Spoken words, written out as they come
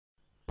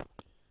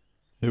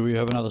Here we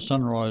have another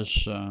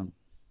sunrise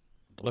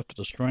left of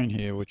the screen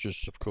here, which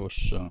is of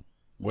course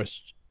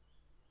west.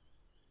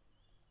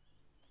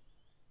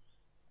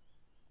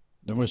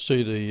 Then we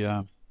see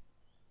the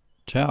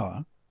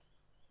tower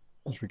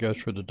as we go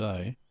through the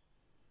day.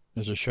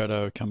 There's a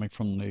shadow coming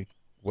from the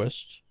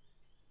west,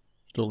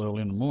 still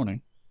early in the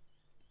morning.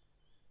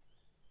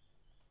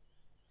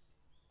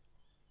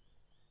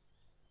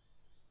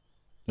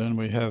 Then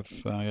we have,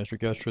 as we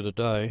go through the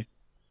day,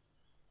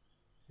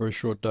 very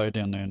short day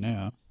down there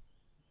now,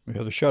 we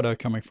have a shadow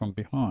coming from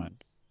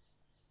behind.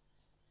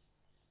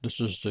 This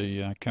is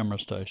the camera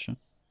station.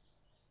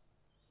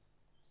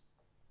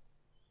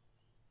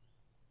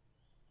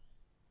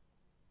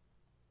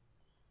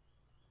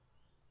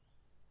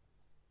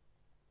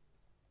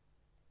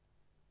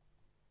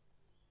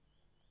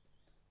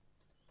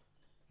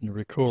 You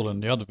recall in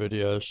the other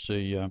videos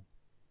the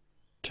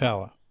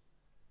tower,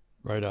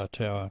 radar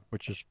tower,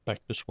 which is back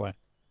this way,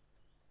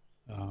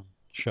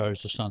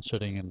 shows the sun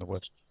setting in the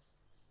west,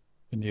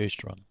 in the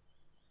east rather.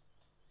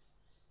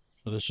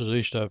 So this is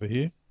east over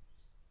here.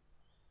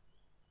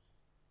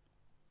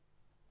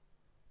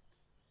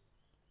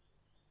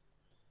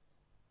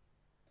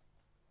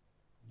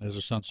 There's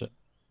a sunset.